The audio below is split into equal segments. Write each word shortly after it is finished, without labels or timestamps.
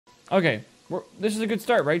Okay, this is a good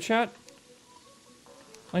start, right, chat?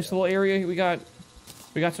 Nice little area. We got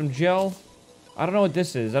some gel. I don't know what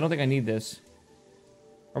this is. I don't think I need this.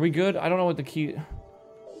 Are we good? I don't know what the key...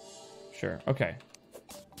 Sure, okay.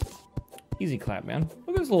 Easy clap, man.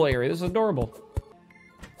 Look at this little area. This is adorable.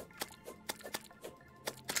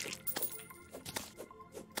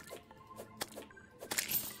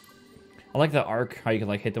 I like the arc, how you can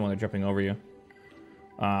like hit them when they're jumping over you.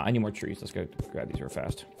 I need more trees. Let's go grab these real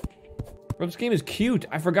fast. Bro, this game is cute.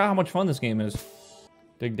 I forgot how much fun this game is.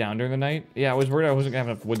 Dig down during the night. Yeah, I was worried I wasn't gonna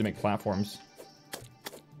have enough wood to make platforms.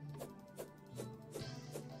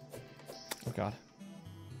 Oh god.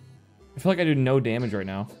 I feel like I do no damage right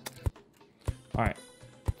now. Alright.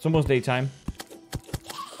 It's almost daytime.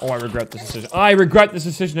 Oh, I regret this decision. I regret this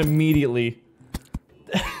decision immediately.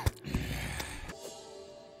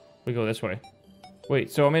 We go this way.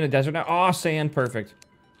 Wait, so I'm in a desert now? Oh, sand. Perfect.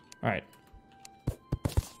 Alright.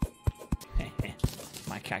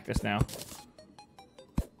 My cactus now.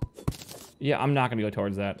 Yeah, I'm not gonna go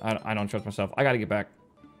towards that. I don't trust myself. I gotta get back.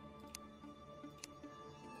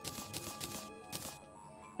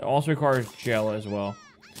 It also requires gel as well.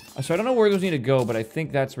 So I don't know where those need to go, but I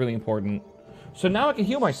think that's really important. So now I can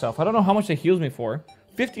heal myself. I don't know how much it heals me for.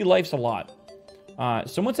 50 life's a lot.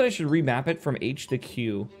 Someone said I should remap it from H to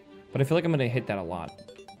Q, but I feel like I'm gonna hit that a lot.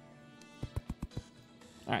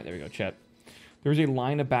 Alright, there we go, chat. There's a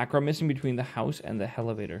line of background missing between the house and the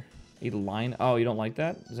elevator. A line? Oh, you don't like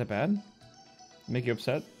that? Is that bad? Make you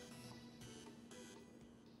upset?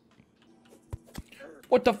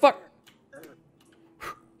 What the fuck?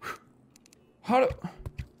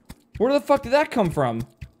 Where the fuck did that come from?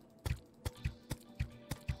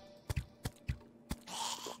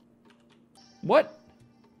 What?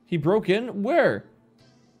 He broke in? Where?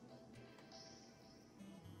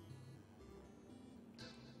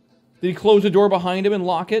 Did he close the door behind him and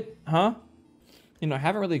lock it? Huh? You know, I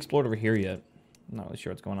haven't really explored over here yet. I'm not really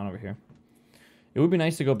sure what's going on over here. It would be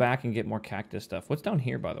nice to go back and get more cactus stuff. What's down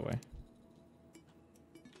here, by the way?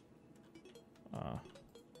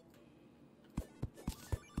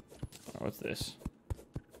 What's this?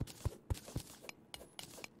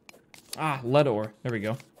 Ah, lead ore. There we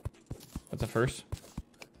go. That's a first.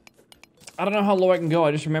 I don't know how low I can go.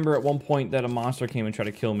 I just remember at one point that a monster came and tried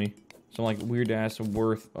to kill me. Some like weird ass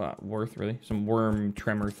worth really? Some worm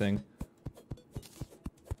tremor thing.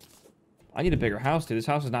 I need a bigger house, dude. This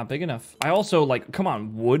house is not big enough. I also like, come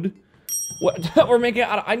on, wood? What? We're making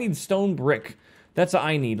out. I need stone brick. That's what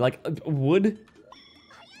I need. Like wood?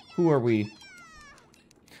 Who are we?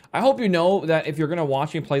 I hope you know that if you're gonna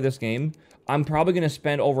watch me play this game, I'm probably gonna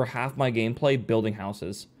spend over half my gameplay building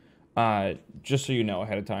houses. Just so you know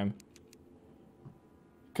ahead of time.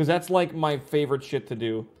 Cause that's like my favorite shit to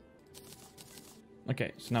do.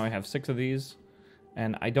 Okay, so now I have 6 of these.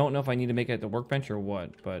 And I don't know if I need to make it at the workbench or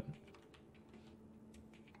what, but...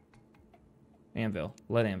 Anvil.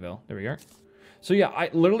 Lead anvil. There we are. So yeah, I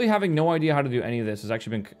literally having no idea how to do any of this has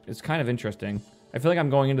actually been... It's kind of interesting. I feel like I'm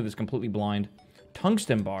going into this completely blind.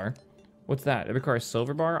 Tungsten bar? What's that? It requires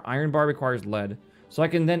silver bar? Iron bar requires lead. So I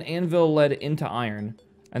can then anvil lead into iron.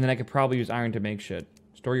 And then I could probably use iron to make shit.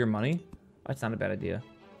 Store your money? That's not a bad idea.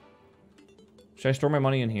 Should I store my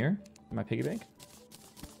money in here? In my piggy bank?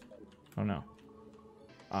 Oh no.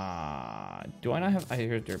 Do I not have...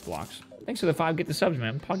 here's dirt blocks. Thanks for the 5. Get the subs,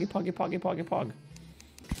 man. Poggy, poggy, poggy, poggy, pog.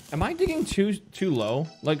 Am I digging too low?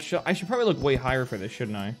 Like, I should probably look way higher for this,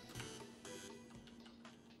 shouldn't I?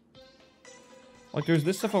 Like, there's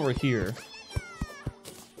this stuff over here.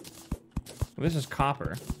 This is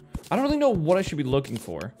copper. I don't really know what I should be looking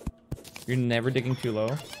for. You're never digging too low?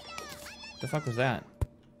 What the fuck was that?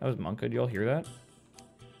 That was Monka. Do y'all hear that?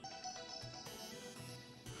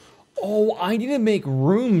 Oh, I need to make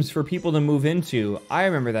rooms for people to move into. I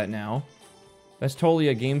remember that now. That's totally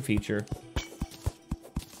a game feature.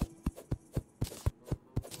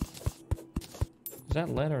 Is that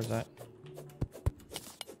lead or is that...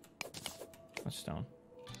 That's stone.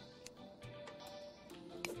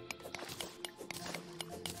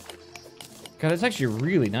 God, that's actually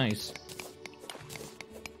really nice.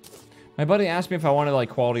 My buddy asked me if I wanted, like,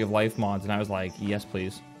 quality of life mods, and I was like, yes,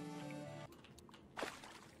 please.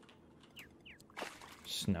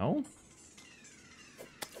 Snow?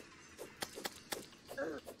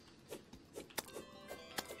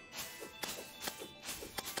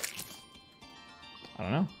 I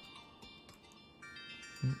don't know.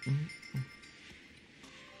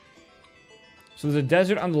 So there's a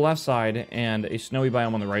desert on the left side and a snowy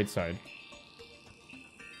biome on the right side.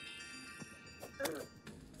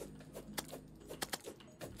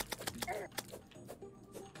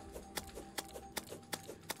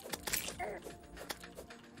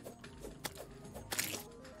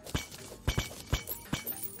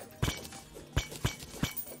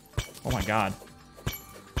 Oh my god.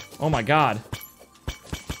 Oh my god.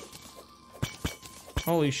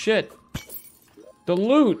 Holy shit. The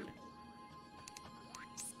loot!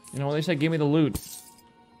 You know, when they said give me the loot.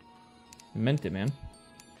 I meant it, man.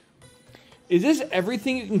 Is this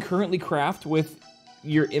everything you can currently craft with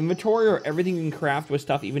your inventory, or everything you can craft with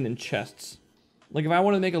stuff even in chests? Like, if I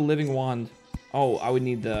wanted to make a living wand... Oh, I would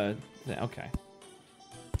need the okay.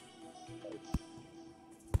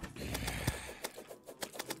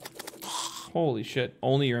 Holy shit.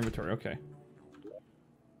 Only your inventory, okay.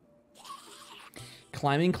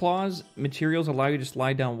 Climbing claws. Materials allow you to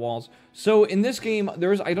slide down walls. So, in this game,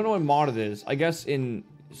 there's... I don't know what mod it is. I guess in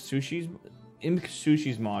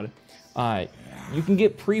Sushi's mod, you can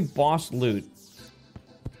get pre-boss loot.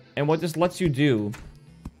 And what this lets you do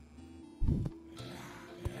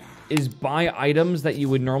is buy items that you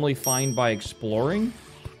would normally find by exploring.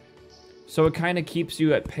 So it kind of keeps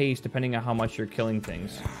you at pace depending on how much you're killing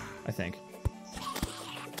things, I think.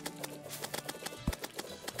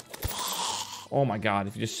 Oh my god,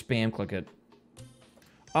 if you just spam click it.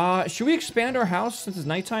 Should we expand our house since it's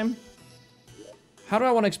nighttime? How do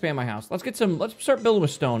I want to expand my house? Let's start building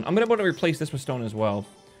with stone. I'm gonna want to replace this with stone as well.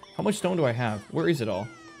 How much stone do I have? Where is it all?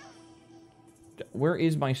 Where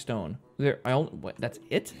is my stone? There, what, that's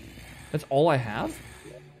it? That's all I have?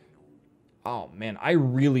 Oh man, I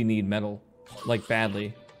really need metal. Like,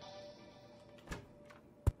 badly.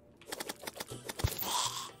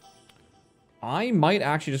 I might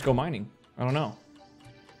actually just go mining. I don't know.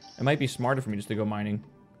 It might be smarter for me just to go mining.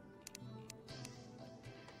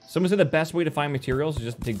 Someone said the best way to find materials is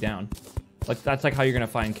just dig down. Like, that's like how you're gonna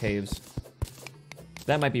find caves.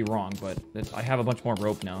 That might be wrong, but I have a bunch more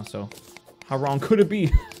rope now, so... How wrong could it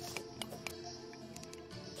be?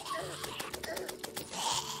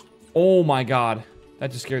 Oh my god.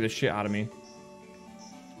 That just scared the shit out of me.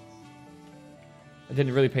 I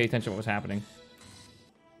didn't really pay attention to what was happening.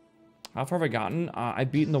 How far have I gotten?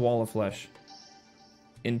 I've beaten the Wall of Flesh.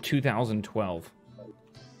 In 2012.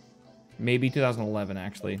 Maybe 2011,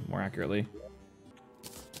 actually, more accurately.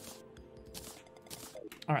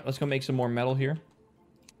 Alright, let's go make some more metal here.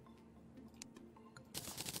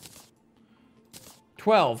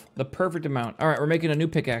 12, the perfect amount. Alright, we're making a new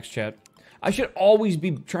pickaxe, chat. I should always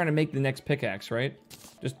be trying to make the next pickaxe, right?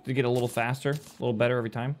 Just to get a little faster, a little better every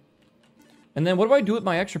time. And then what do I do with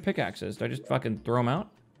my extra pickaxes? Do I just fucking throw them out?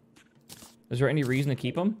 Is there any reason to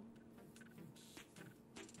keep them?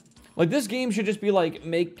 Like, this game should just be like,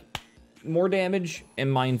 make more damage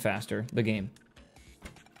and mine faster, the game.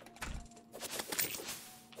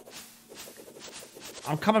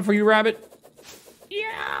 I'm coming for you, rabbit.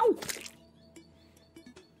 Yow!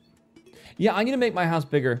 Yeah, I need to make my house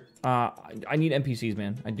bigger. I need NPCs,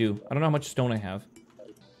 man. I do. I don't know how much stone I have.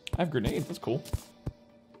 I have grenades. That's cool.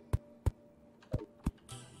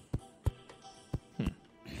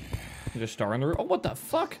 There's a star on the roof. Oh, what the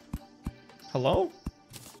fuck? Hello?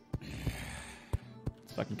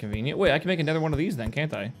 It's fucking convenient. Wait, I can make another one of these then,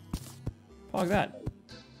 can't I? Fuck that.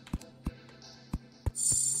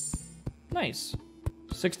 Nice.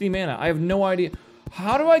 60 mana. I have no idea.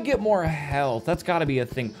 How do I get more health? That's gotta be a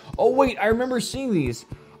thing. Oh, wait, I remember seeing these.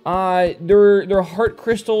 They're heart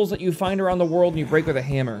crystals that you find around the world and you break with a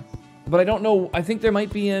hammer. But I don't know. I think there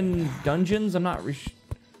might be in dungeons. I'm not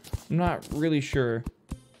really sure.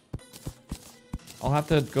 I'll have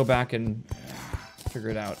to go back and figure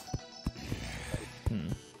it out.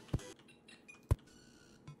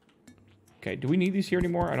 Okay, do we need these here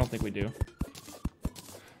anymore? I don't think we do.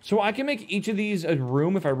 So I can make each of these a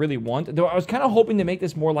room if I really want. Though I was kind of hoping to make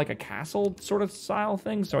this more like a castle sort of style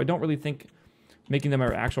thing. So I don't really think making them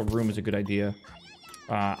an actual room is a good idea.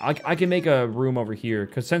 I can make a room over here.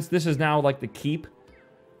 Because since this is now like the keep.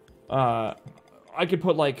 I could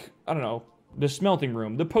put like, I don't know. The smelting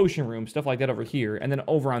room, the potion room, stuff like that over here. And then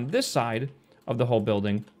over on this side of the whole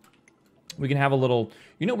building, we can have a little...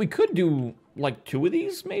 You know, we could do, like, 2 of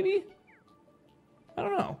these, maybe? I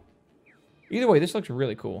don't know. Either way, this looks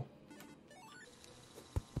really cool.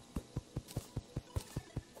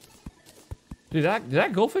 Dude, did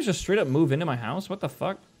that goldfish just straight up move into my house? What the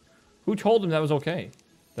fuck? Who told him that was okay?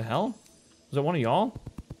 The hell? Was it one of y'all?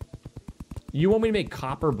 You want me to make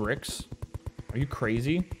copper bricks? Are you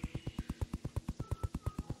crazy?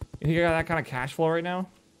 You think I got that kind of cash flow right now?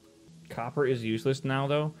 Copper is useless now,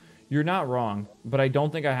 though. You're not wrong, but I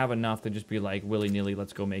don't think I have enough to just be like, willy-nilly,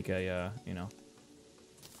 let's go make a, you know...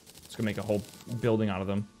 Let's go make a whole building out of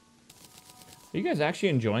them. Are you guys actually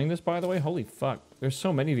enjoying this, by the way? Holy fuck. There's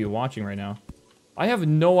so many of you watching right now. I have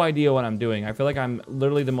no idea what I'm doing. I feel like I'm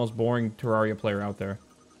literally the most boring Terraria player out there.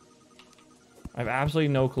 I have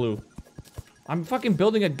absolutely no clue. I'm fucking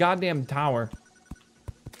building a goddamn tower.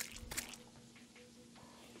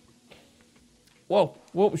 Whoa.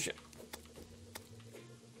 Whoa, shit.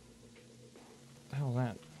 What the hell is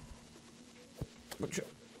that? Oh, shit.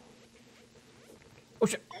 Oh,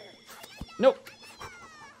 shit. Nope.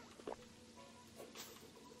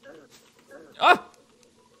 Ah!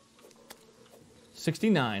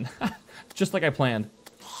 69. Just like I planned.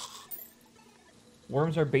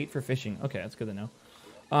 Worms are bait for fishing. Okay, that's good to know.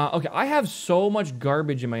 Okay, I have so much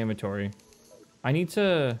garbage in my inventory. I need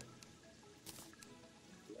to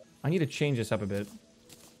change this up a bit.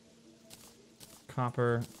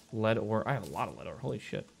 Copper, lead ore. I have a lot of lead ore. Holy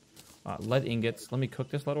shit. Lead ingots. Let me cook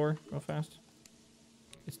this lead ore real fast.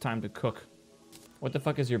 It's time to cook. What the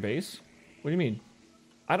fuck is your base? What do you mean?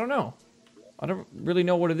 I don't know. I don't really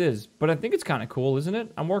know what it is, but I think it's kind of cool, isn't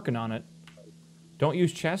it? I'm working on it. Don't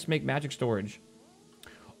use chests, make magic storage.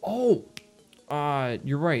 Oh,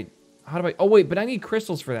 you're right. How do I... Oh, wait, but I need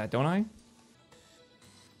crystals for that, don't I?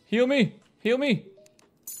 Heal me. Heal me.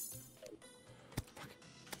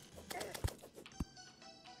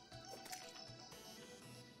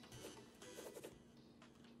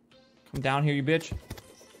 Come down here, you bitch.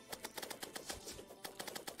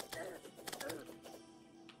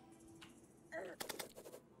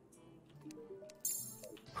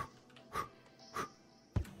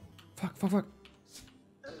 Fuck, fuck, fuck.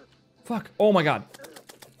 Fuck. Oh my god.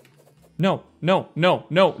 No, no, no,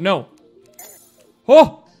 no, no.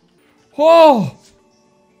 Oh! Oh!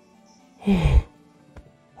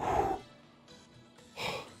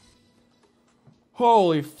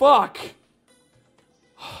 Holy fuck.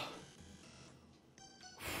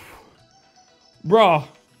 Bro.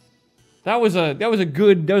 That was a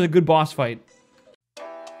good boss fight.